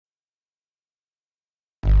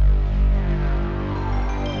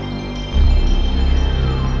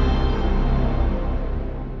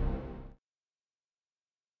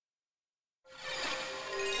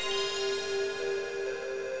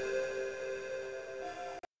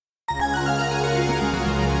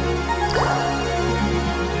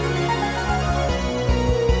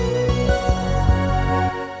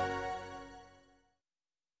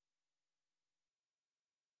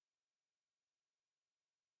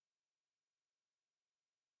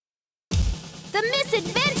The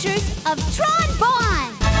Misadventures of Tron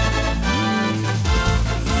Bonne!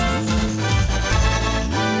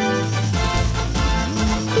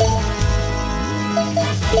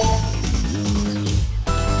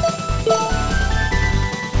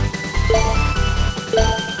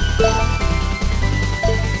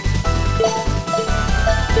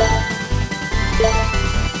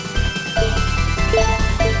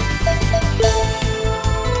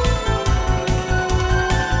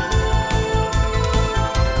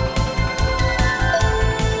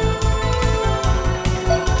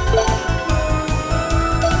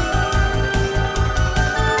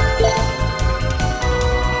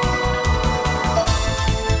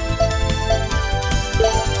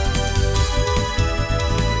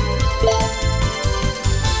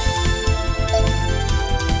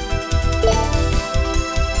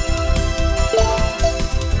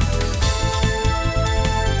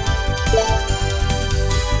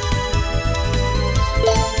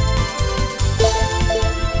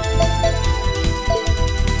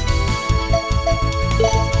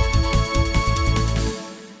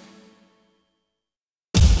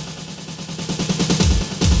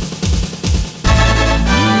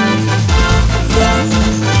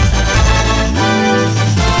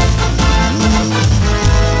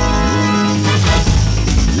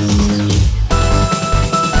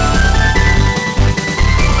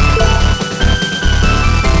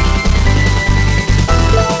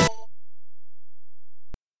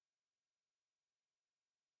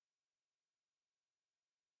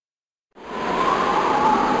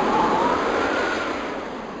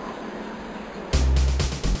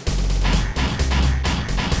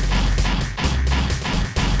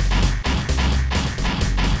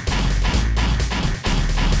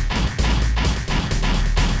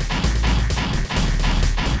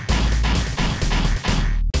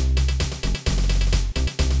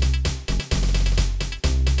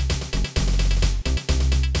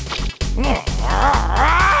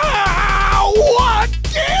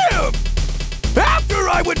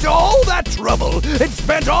 I went to all that trouble and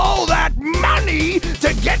spent all that money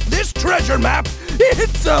to get this treasure map.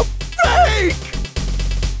 It's a fake!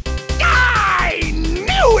 I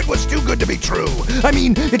knew it was too good to be true. I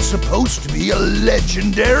mean, it's supposed to be a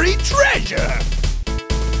legendary treasure.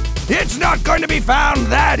 It's not going to be found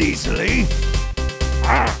that easily.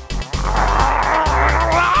 I'll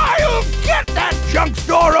get that junk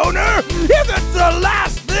store owner if it's the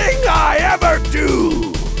last thing I ever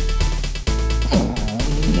do.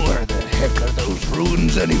 Where the heck are those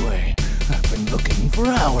ruins anyway? I've been looking for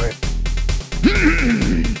hours.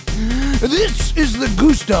 This is the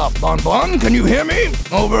Gustav, Bonne. Can you hear me?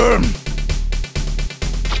 Over.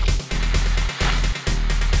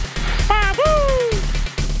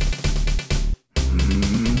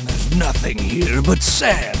 There's nothing here but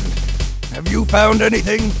sand. Have you found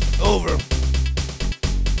anything? Over.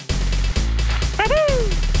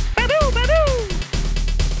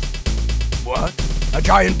 What? A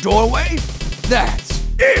giant doorway? That's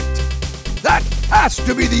it! That has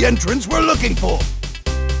to be the entrance we're looking for.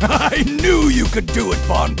 I knew you could do it,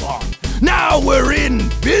 Bonne. Now we're in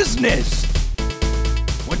business.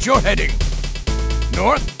 What's your heading?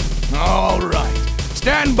 North? All right.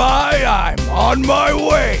 Stand by, I'm on my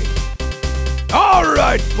way. All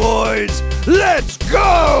right, boys, let's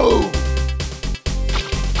go!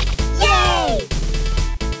 Yay!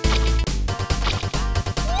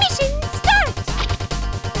 Mission start!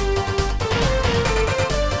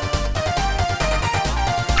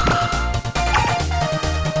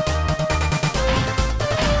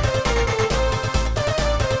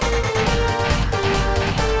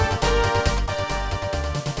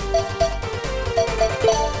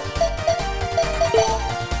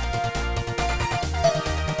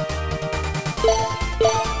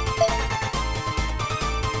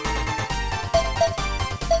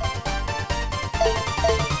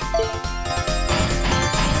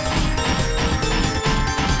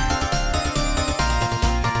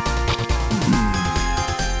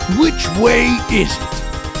 Which way is it?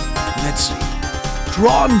 Let's see.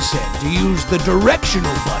 Tron said to use the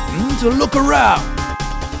directional button to look around.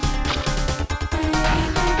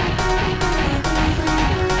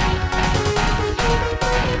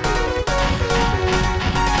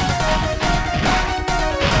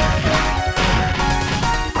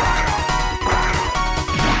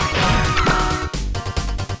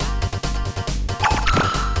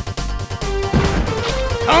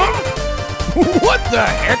 What the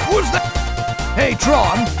heck was that? Hey,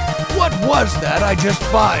 Tron, what was that I just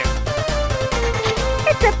fired?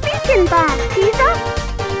 It's a beacon bomb, Pizza.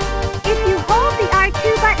 If you hold the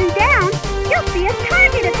R2 button down, you'll see a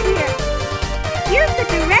target appear. Use the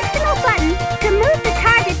directional button to move the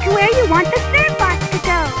target to where you want the serve bots to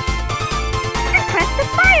go. And press the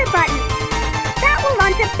fire button. That will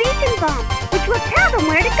launch a beacon bomb, which will tell them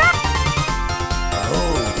where to go.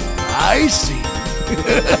 Oh, I see.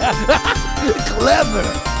 Clever.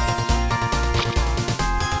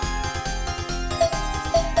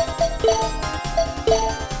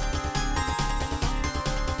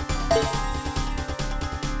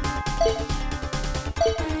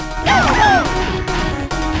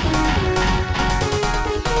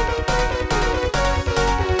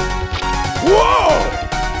 Whoa!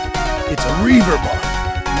 It's a Reaver bot,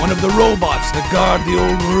 one of the robots that guard the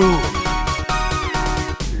old ruin.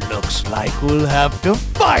 Looks like we'll have to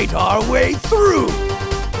fight our way through.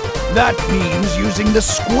 That means using the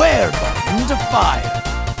square button to fire.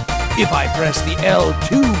 If I press the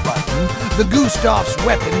L2 button, the Gustav's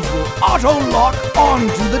weapons will auto-lock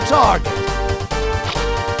onto the target.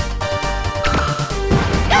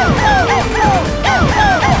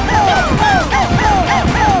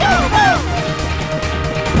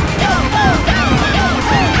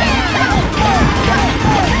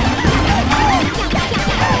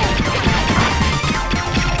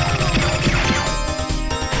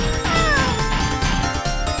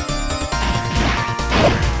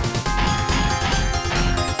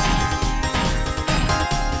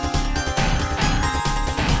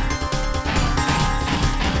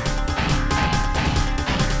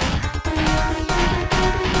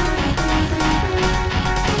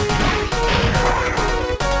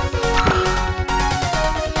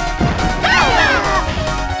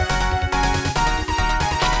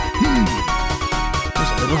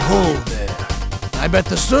 Hole there. I bet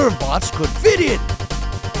the serve bots could fit in.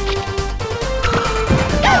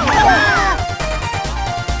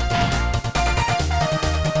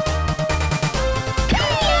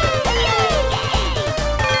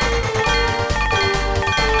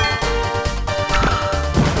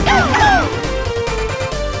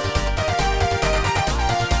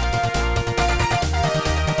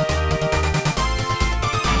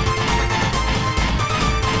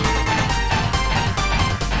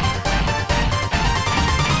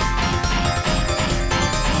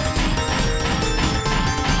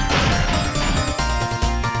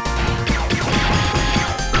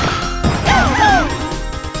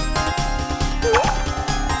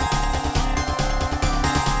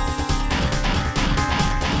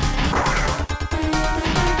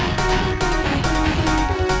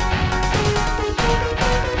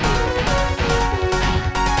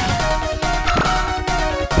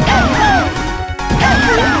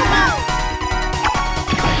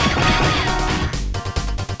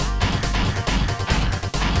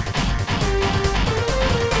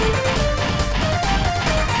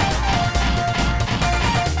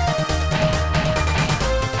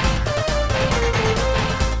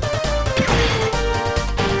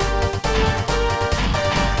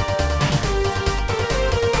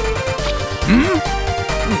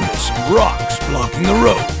 There's some rocks blocking the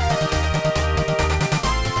road.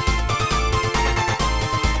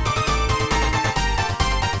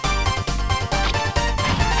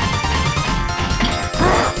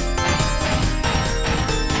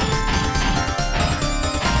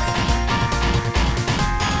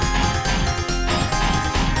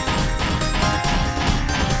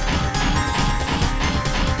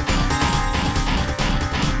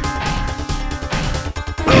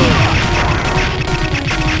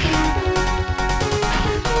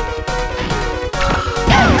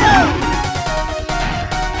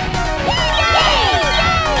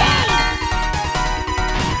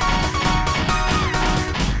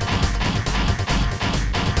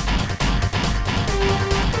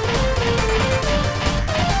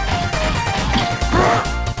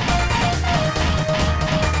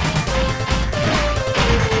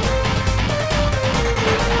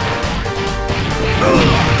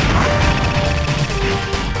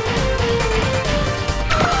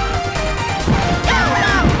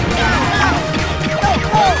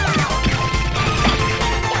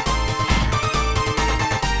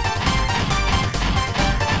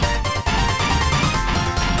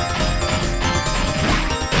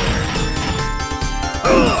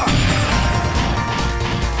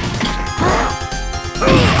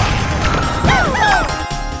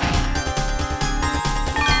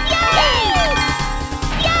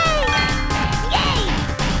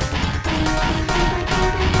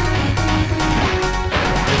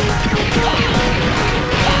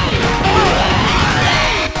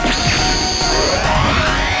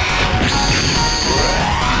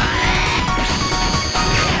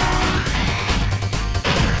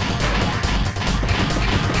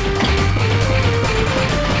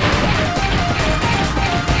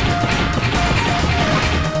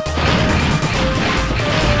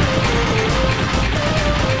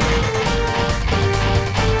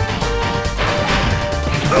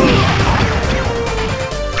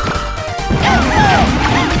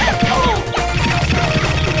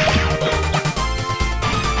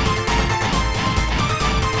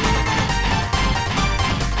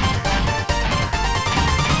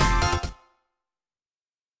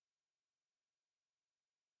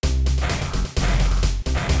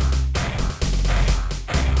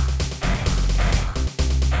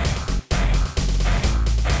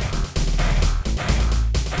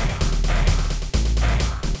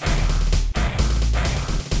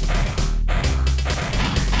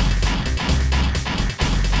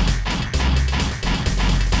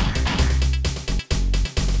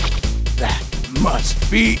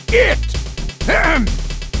 be it. Ahem.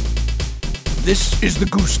 This is the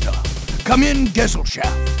Gustav. Come in,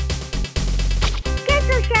 Gesellschaft.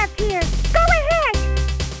 Gesellschaft here. Go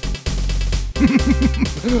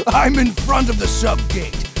ahead. I'm in front of the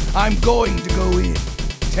sub-gate. I'm going to go in.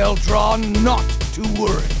 Tell Tron not to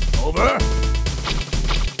worry. Over.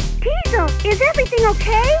 Teasel, is everything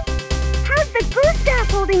okay? How's the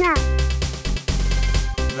Gustav holding up?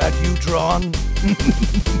 That you, Tron?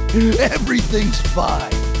 Everything's fine.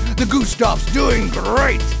 The Gustav's doing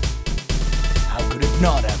great. How could it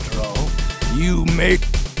not, after all? You make...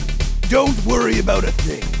 Don't worry about a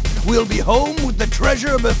thing. We'll be home with the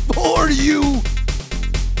treasure before you...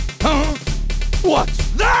 Huh?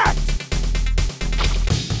 What's that?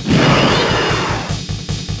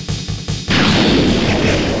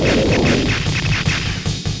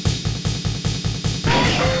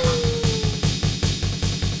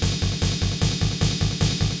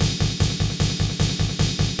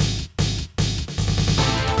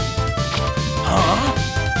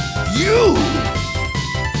 You!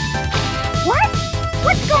 What?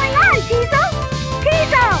 What's going on, Teasel?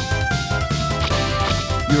 Teasel!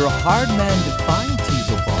 You're a hard man to find,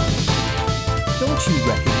 Teasel Bonne. Don't you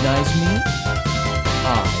recognize me?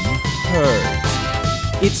 I'm hers.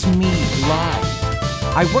 It's me, Glide.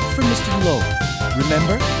 I work for Mr. Lowe,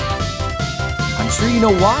 remember? I'm sure you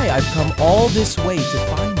know why I've come all this way to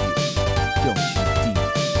find you, don't you,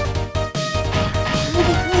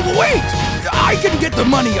 dear? Wait! I can get the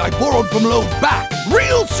money I borrowed from Lowe's back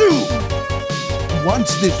real soon!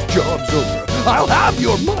 Once this job's over, I'll have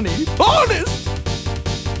your money, honest!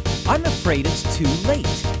 I'm afraid it's too late.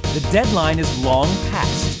 The deadline is long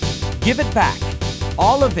past. Give it back.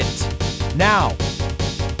 All of it. Now.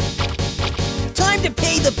 Time to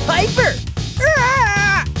pay the piper!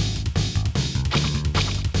 Ah!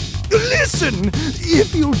 Listen,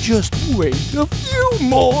 if you'll just wait a few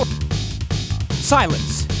more...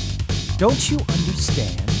 Silence. Don't you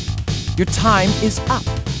understand? Your time is up.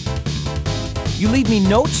 You leave me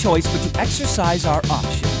no choice but to exercise our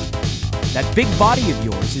option. That big body of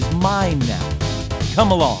yours is mine now.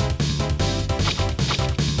 Come along.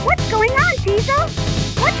 What's going on, Teasel?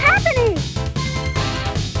 What's happening?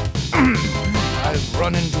 I've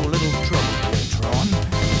run into a little trouble here, Tron.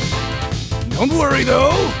 Don't worry,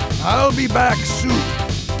 though. I'll be back soon.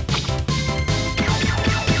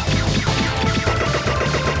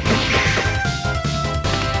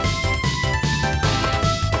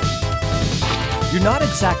 You're not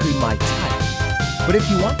exactly my type, but if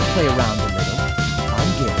you want to play around a little,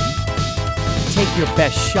 I'm game. Take your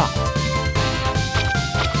best shot.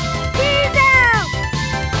 Teasel!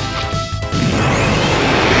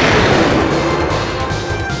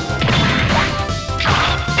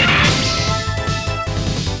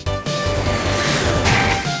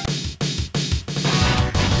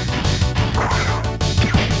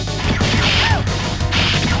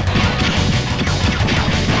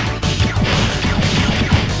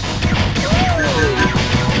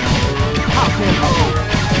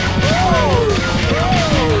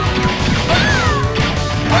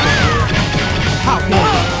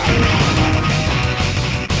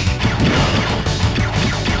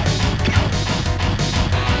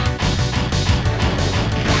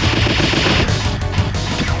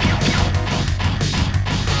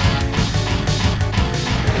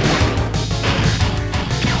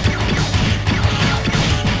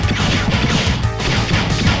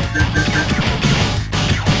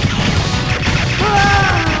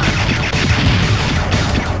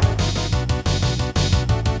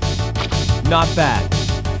 Not bad.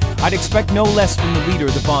 I'd expect no less from the leader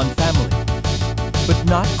of the Bonne family. But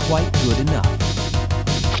not quite good enough.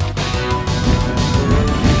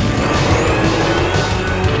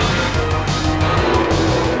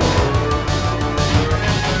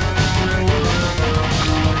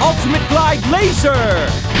 Ultimate Glide Laser!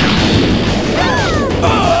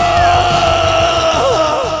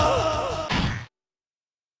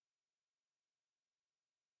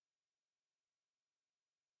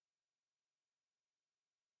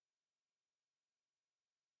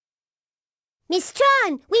 Miss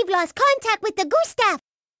Tron, we've lost contact with the Gustav.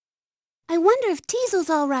 I wonder if Teasel's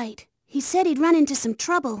all right. He said he'd run into some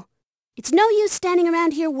trouble. It's no use standing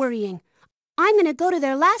around here worrying. I'm gonna go to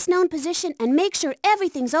their last known position and make sure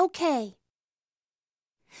everything's okay.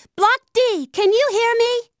 Block D, can you hear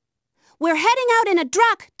me? We're heading out in a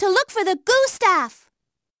truck to look for the Gustav.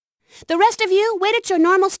 The rest of you, wait at your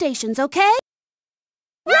normal stations, okay?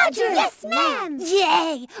 Roger! Yes, ma'am!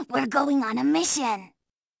 Yay! We're going on a mission.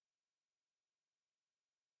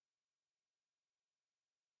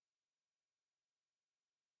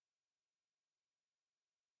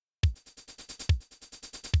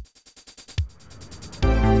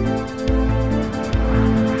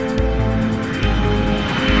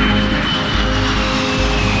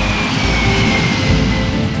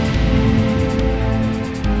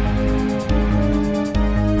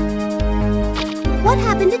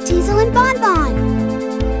 and Bonne.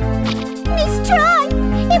 Miss Tron,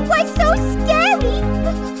 it was so scary.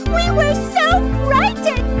 We were so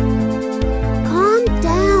frightened. Calm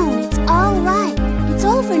down. It's all right. It's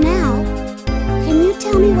over now. Can you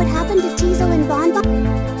tell me what happened to Teasel and Bonne?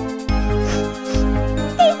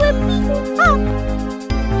 They were beaten up.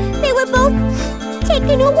 They were both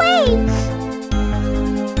taken away.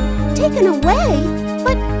 Taken away?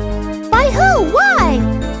 But by who? Why?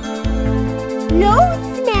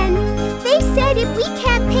 Loathsmen. They said if we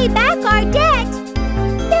can't pay back our debt,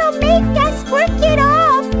 they'll make us work it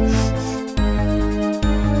off.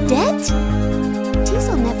 Debt?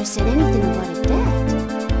 Teasel never said anything about a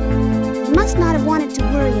debt. He must not have wanted to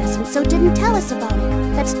worry us and so didn't tell us about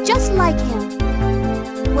it. That's just like him.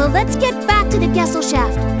 Well, let's get back to the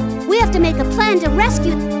Gesellschaft. We have to make a plan to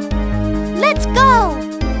rescue... Let's go!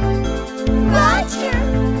 Roger.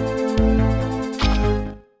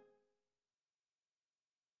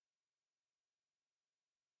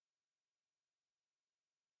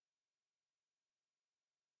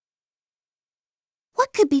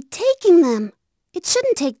 What could be taking them? It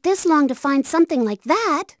shouldn't take this long to find something like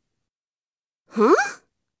that. Huh?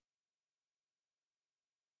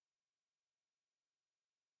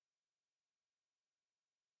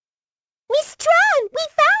 Miss Tron, we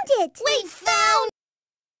found it! We found...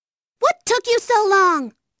 What took you so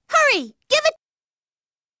long? Hurry, give it...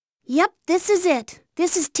 Yep, this is it.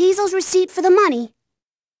 This is Teasel's receipt for the money.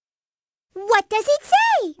 What does it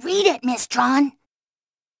say? Read it, Miss Tron.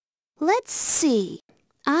 Let's see.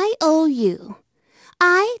 I owe you.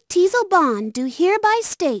 I, Teasel Bonne, do hereby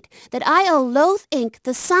state that I owe Loath Inc.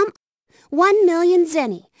 the sum 1 million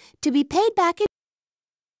zenny to be paid back in...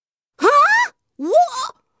 Huh? 1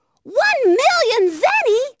 million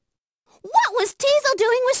zenny? What was Teasel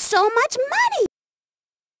doing with so much money?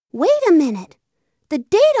 Wait a minute. The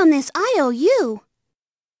date on this IOU.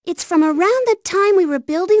 It's from around the time we were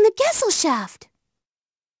building the Gesellschaft.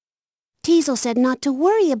 Teasel said not to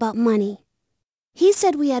worry about money. He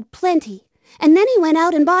said we had plenty, and then he went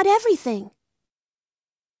out and bought everything.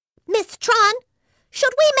 Miss Tron,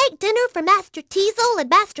 should we make dinner for Master Teasel and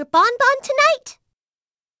Master Bonne tonight?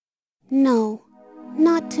 No,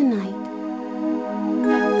 not tonight.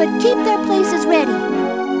 But keep their places ready.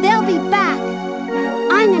 They'll be back.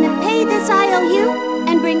 I'm gonna pay this IOU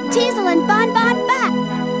and bring Teasel and Bonne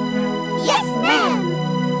back.